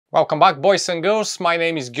Welcome back, boys and girls. My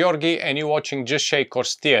name is Georgi and you're watching Just Shake or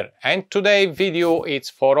Steer. And today's video is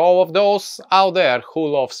for all of those out there who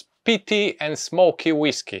loves peaty and smoky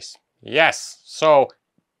whiskies. Yes, so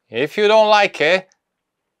if you don't like it,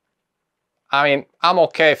 I'm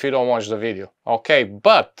okay if you don't watch the video, okay?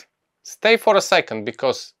 But stay for a second,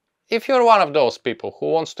 because if you're one of those people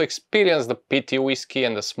who wants to experience the peaty whiskey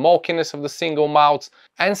and the smokiness of the single malts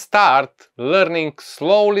and start learning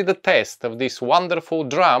slowly the taste of this wonderful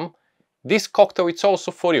dram, this cocktail is also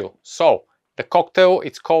for you. So the cocktail,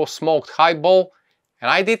 it's called Smoked Highball, and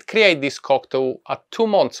I did create this cocktail 2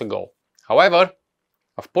 months ago. However,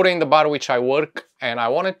 I've put it in the bar which I work and I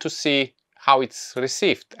wanted to see how it's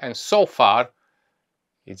received, and so far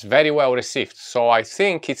it's very well received. So I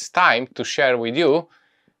think it's time to share with you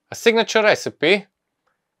a signature recipe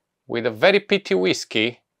with a very peaty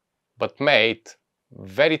whiskey, but made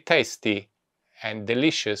very tasty and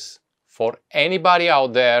delicious for anybody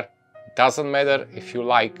out there. Doesn't matter if you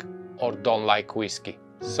like or don't like whiskey.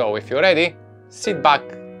 So if you're ready, sit back,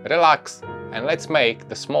 relax, and let's make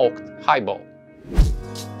the smoked highball.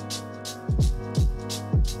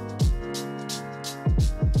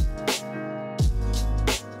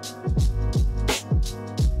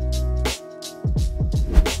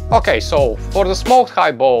 Okay, so for the smoked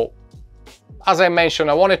highball, as I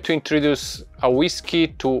mentioned, I wanted to introduce a whiskey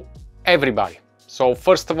to everybody. So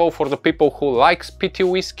first of all, for the people who likes peaty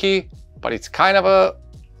whiskey, but it's kind of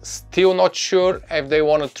still not sure if they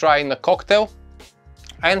want to try in a cocktail.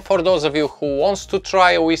 And for those of you who wants to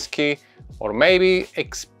try a whiskey or maybe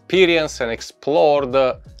experience and explore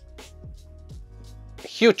the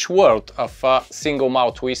huge world of single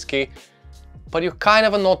malt whiskey, but you're kind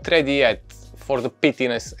of not ready yet for the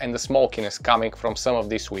peatiness and the smokiness coming from some of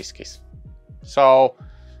these whiskies. So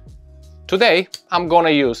today I'm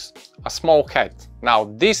gonna use a Smokehead. Now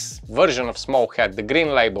this version of Smokehead, the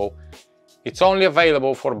green label, it's only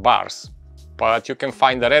available for bars, but you can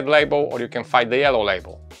find the red label or you can find the yellow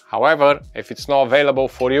label. However, if it's not available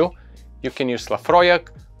for you, you can use Lafroig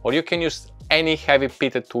or you can use any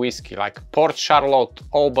heavy-peated whiskey like Port Charlotte,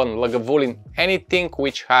 Alban, Lagavulin, anything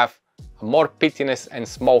which have more peatiness and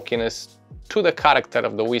smokiness to the character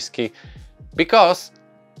of the whiskey, because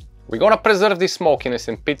we're gonna preserve this smokiness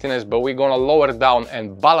and peatiness, but we're gonna lower down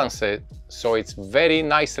and balance it so it's very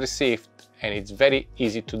nice received and it's very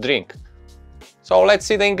easy to drink. So let's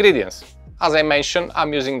see the ingredients. As I mentioned,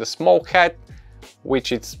 I'm using the Smokehead,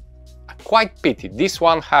 which is quite peaty. This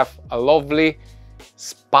one have a lovely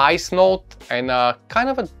spice note and a kind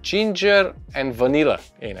of a ginger and vanilla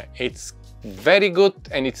in it. It's very good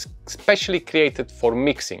and it's specially created for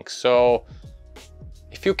mixing. So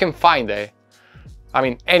if you can find it,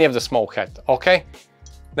 any of the Smokehead, okay?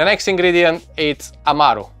 The next ingredient is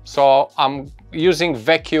Amaro. So I'm using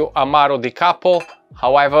Vecchio Amaro del Capo.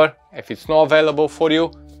 However, if it's not available for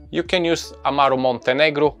you, you can use Amaro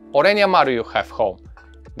Montenegro or any Amaro you have home.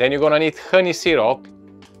 Then you're gonna need honey syrup.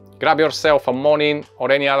 Grab yourself a Monin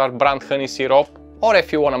or any other brand honey syrup, or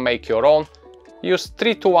if you wanna make your own, use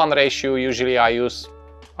 3:1 ratio. Usually I use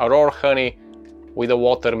a raw honey with a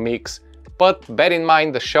water mix. But bear in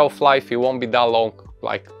mind the shelf life, it won't be that long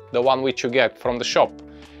like the one which you get from the shop.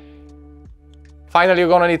 Finally, you're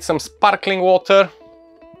gonna need some sparkling water,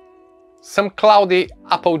 some cloudy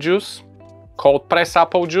apple juice, cold press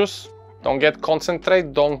apple juice. Don't get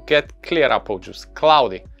concentrate, don't get clear apple juice,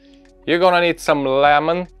 cloudy. You're gonna need some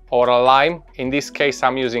lemon or a lime. In this case,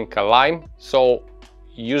 I'm using a lime. So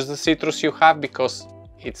use the citrus you have, because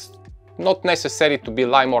it's not necessary to be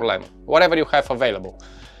lime or lemon, whatever you have available.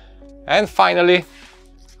 And finally,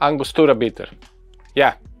 Angostura bitter.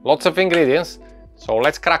 Yeah, lots of ingredients, so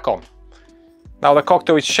let's crack on. Now the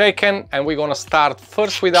cocktail is shaken and we're gonna start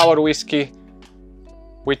first with our whiskey,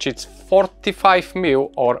 which is 45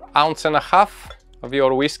 ml or 1.5 ounces of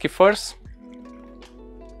your whiskey first.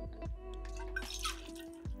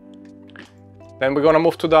 Then we're gonna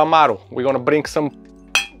move to the Amaro. We're gonna bring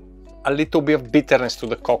a little bit of bitterness to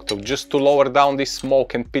the cocktail, just to lower down the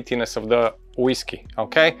smoke and peatiness of the whiskey,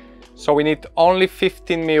 okay? So we need only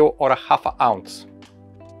 15 ml or 1/2 ounce.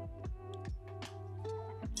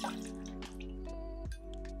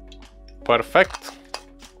 Perfect.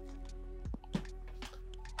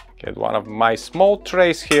 Get one of my small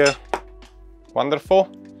trays here. Wonderful.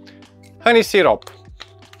 Honey syrup.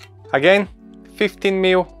 Again, 15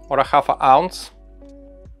 ml or 1/2 ounce.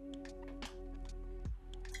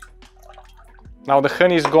 Now the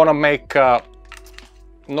honey is gonna make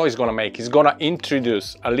it's gonna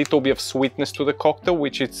introduce a little bit of sweetness to the cocktail,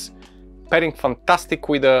 which is pairing fantastic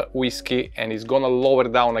with the whiskey, and it's gonna lower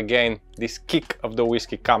down again this kick of the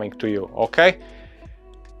whiskey coming to you, okay?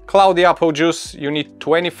 cloudy apple juice, you need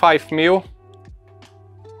 25 ml.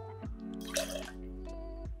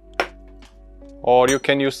 Or you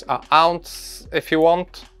can use an ounce if you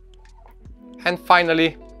want. And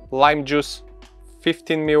finally, lime juice,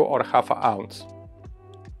 15 ml or half an ounce.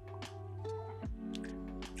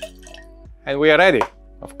 And we are ready.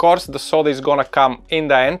 Of course, the soda is gonna come in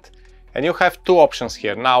the end, and you have two options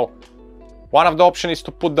here. Now, one of the options is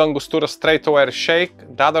to put the Angostura straight away and shake.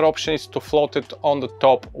 The other option is to float it on the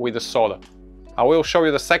top with the soda. I will show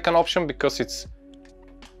you the second option because it's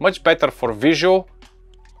much better for visual,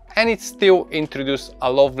 and it still introduces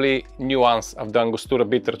a lovely nuance of the Angostura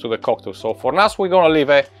bitter to the cocktail. So for us, we're gonna leave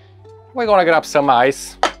it. We're gonna grab some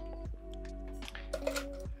ice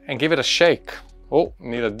and give it a shake. Oh,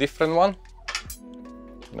 need a different one.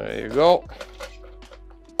 There you go.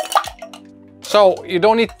 So you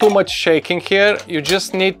don't need too much shaking here. You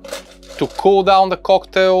just need to cool down the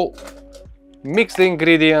cocktail, mix the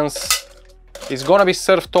ingredients. It's gonna be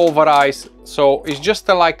served over ice, so it's just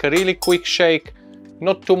like a really quick shake,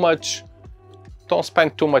 not too much. Don't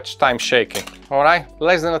spend too much time shaking. All right,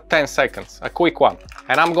 less than 10 seconds, a quick one.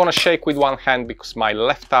 And I'm gonna shake with one hand because my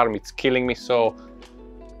left arm is killing me, so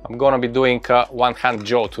I'm gonna be doing a one-hand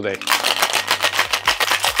jaw today.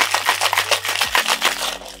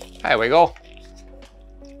 There we go.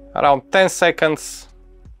 Around 10 seconds.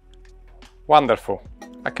 Wonderful.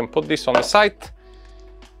 I can put this on the side.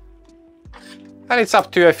 And it's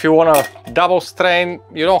up to you if you want to double strain.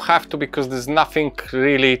 You don't have to because there's nothing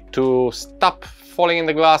really to stop falling in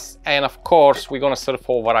the glass. And of course, we're gonna serve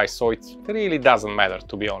over ice, so it really doesn't matter,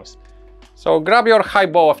 to be honest. So grab your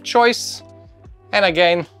highball of choice. And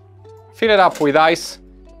again, fill it up with ice.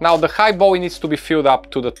 Now the highball needs to be filled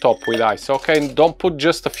up to the top with ice, okay? Don't put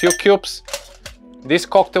just a few cubes. This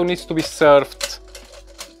cocktail needs to be served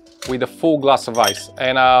with a full glass of ice.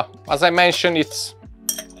 And as I mentioned,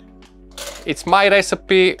 it's my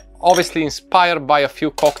recipe, obviously inspired by a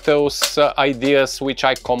few cocktails, ideas which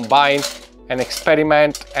I combine and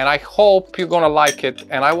experiment. And I hope you're gonna like it.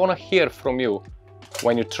 And I wanna hear from you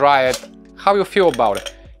when you try it, how you feel about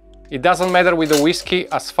it. It doesn't matter with the whiskey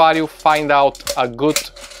as far as you find out a good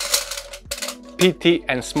peaty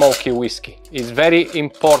and smoky whiskey. It's very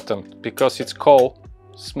important because it's called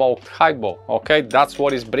smoked highball, okay? That's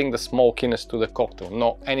what is bring the smokiness to the cocktail,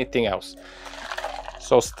 not anything else.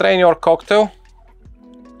 So strain your cocktail.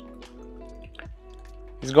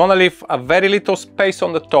 It's gonna leave a very little space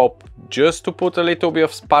on the top just to put a little bit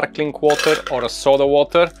of sparkling water or a soda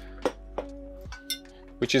water,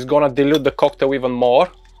 which is gonna dilute the cocktail even more.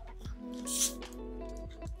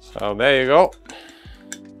 So there you go.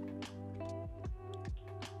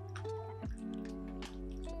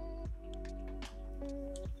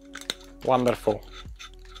 Wonderful.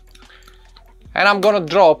 And I'm gonna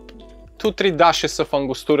drop 2-3 dashes of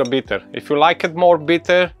Angostura bitter. If you like it more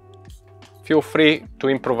bitter, feel free to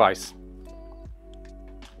improvise.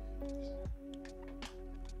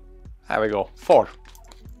 There we go, 4.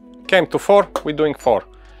 Came to 4, we're doing 4.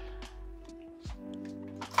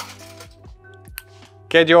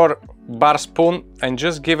 Get your bar spoon and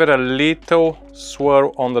just give it a little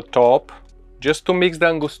swirl on the top, just to mix the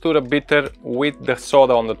Angostura bitter with the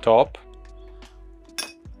soda on the top.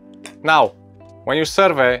 Now, when you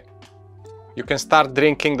serve it, you can start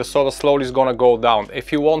drinking, the soda slowly is gonna go down.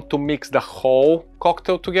 If you want to mix the whole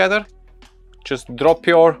cocktail together, just drop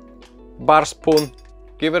your bar spoon,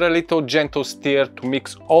 give it a little gentle stir to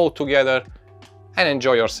mix all together and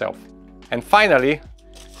enjoy yourself. And finally,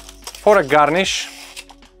 for a garnish,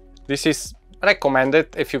 this is recommended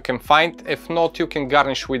if you can find. If not, you can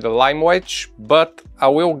garnish with a lime wedge, but I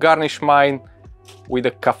will garnish mine with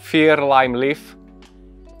a kaffir lime leaf.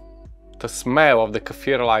 The smell of the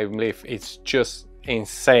kaffir lime leaf is just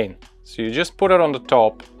insane. So you just put it on the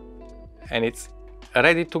top and it's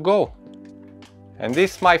ready to go. And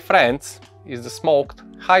this, my friends, is the smoked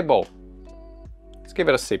highball. Let's give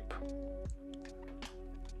it a sip.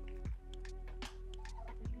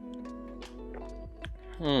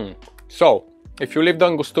 So, if you leave the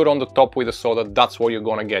Angostura on the top with the soda, that's what you're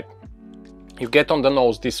gonna get. You get on the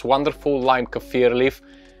nose this wonderful lime kaffir leaf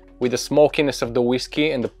with the smokiness of the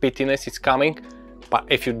whiskey and the peatiness is coming. But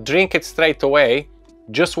if you drink it straight away,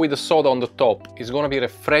 just with the soda on the top, it's gonna be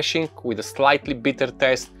refreshing with a slightly bitter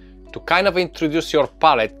taste to kind of introduce your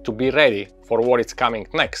palate to be ready for what is coming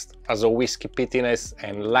next, as a whiskey peatiness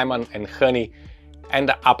and lemon and honey and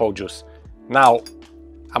the apple juice. Now,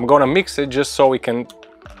 I'm gonna mix it just so we can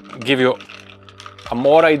give you a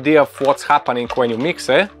more idea of what's happening when you mix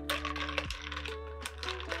it.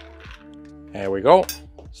 There we go.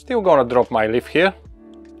 Still gonna drop my leaf here.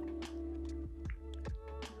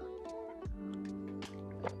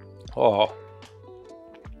 Oh,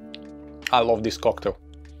 I love this cocktail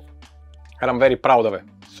and I'm very proud of it.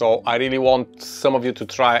 So I really want some of you to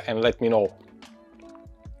try and let me know.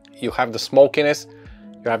 You have the smokiness,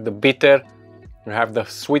 you have the bitter, you have the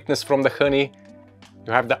sweetness from the honey,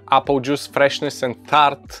 you have the apple juice freshness and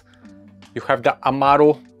tart, you have the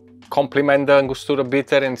Amaro complement the Angostura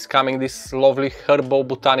bitter, and it's coming this lovely herbal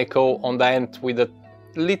botanical on the end with a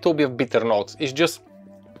little bit of bitter notes.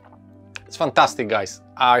 It's fantastic, guys.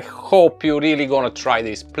 I hope you're really gonna try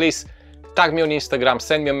this. Please tag me on Instagram,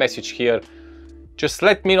 send me a message here. Just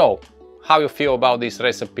let me know how you feel about this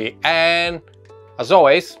recipe, and as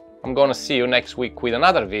always, I'm gonna see you next week with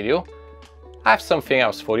another video. I have something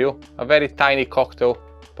else for you, a very tiny cocktail,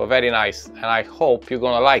 but very nice, and I hope you're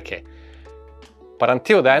gonna like it. But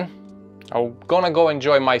until then, I'm gonna go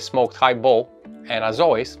enjoy my smoked highball, and as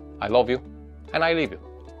always, I love you and I leave you.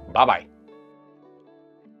 Bye bye.